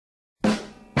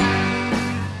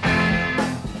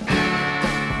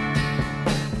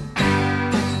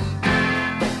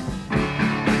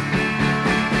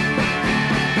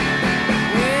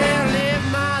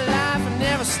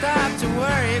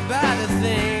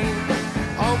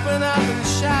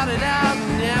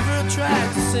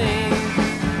sing,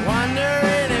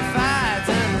 wondering if I'd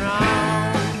done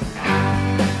wrong.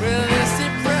 Will this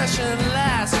depression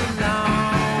last for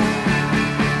long?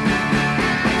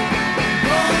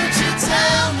 Won't you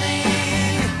tell me,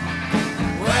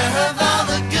 where have all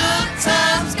the good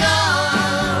times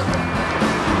gone?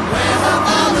 Where have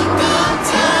all the good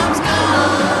times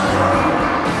gone?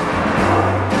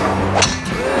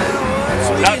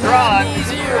 Well, Not drawn.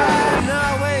 easier, I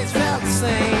always felt the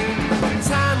same.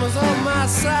 Time was on my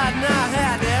side and I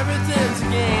had everything to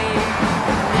gain.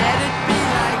 Let it be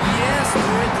like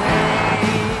yesterday.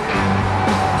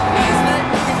 Please let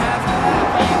me have a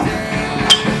happy day.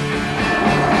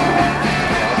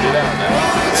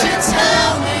 Won't you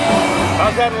tell me,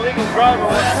 How's that illegal driver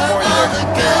where working have for you all there? the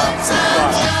good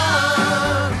times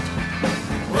gone?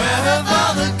 Where have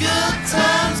all the good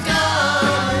times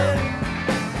gone?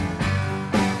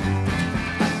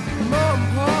 Mom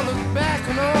and Pa look back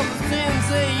on all the things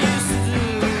they used to do.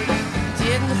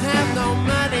 Didn't have no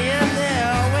money and they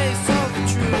always told the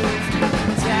truth.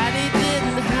 Daddy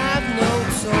didn't have no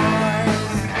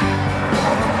toys.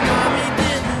 Mommy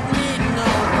didn't need no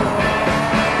boys.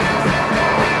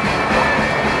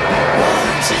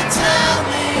 Won't you tell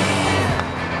me,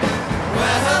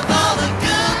 where have all the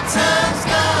good times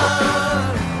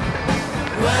gone?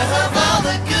 Where have all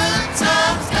the good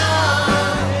times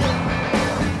gone?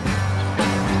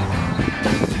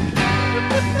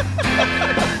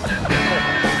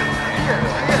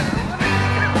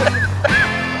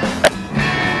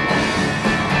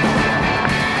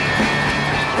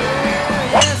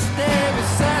 Yesterday was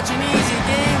such an easy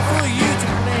game for you to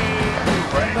play.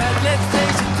 But let's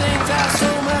face it, things are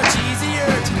so much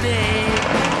easier today.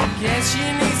 Guess you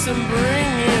need some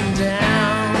bringing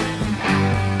down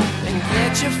and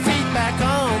get your feet back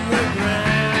on the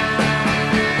ground.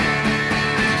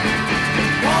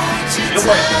 Won't you You'll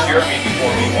like to tell hear me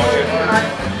before me, won't you?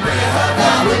 where have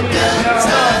all the good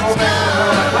times gone?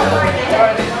 Where have all the good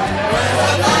times gone?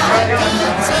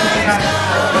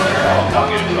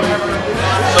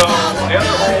 So, the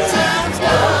other hole,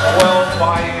 12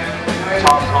 buy-in,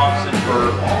 Tom Thompson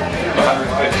for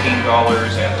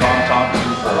 $115, and Tom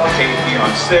Thompson for KP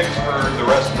on 6 for the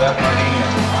rest of that money.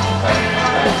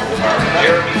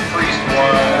 Jeremy Priest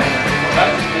won,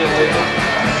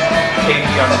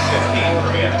 KP on 15 for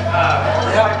me.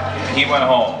 He went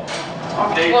home. I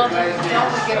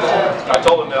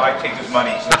told him that I'd take his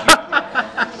money.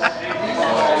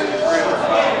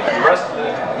 The rest of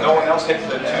no one else hit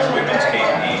the 2 women's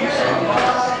KPs,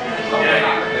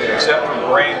 except for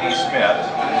Brandy Smith.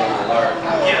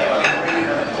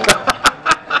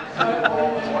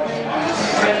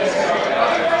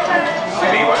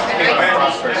 And he went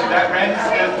cross-dressing. That Brandy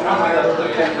Smith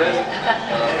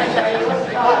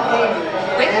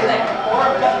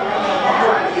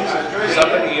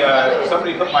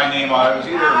somebody put my name on it. It was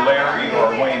either Larry or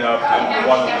Wayne Upton,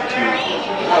 one of the two.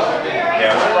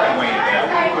 Yeah, we'll write Wayne down.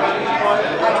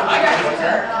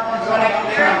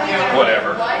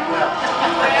 Whatever.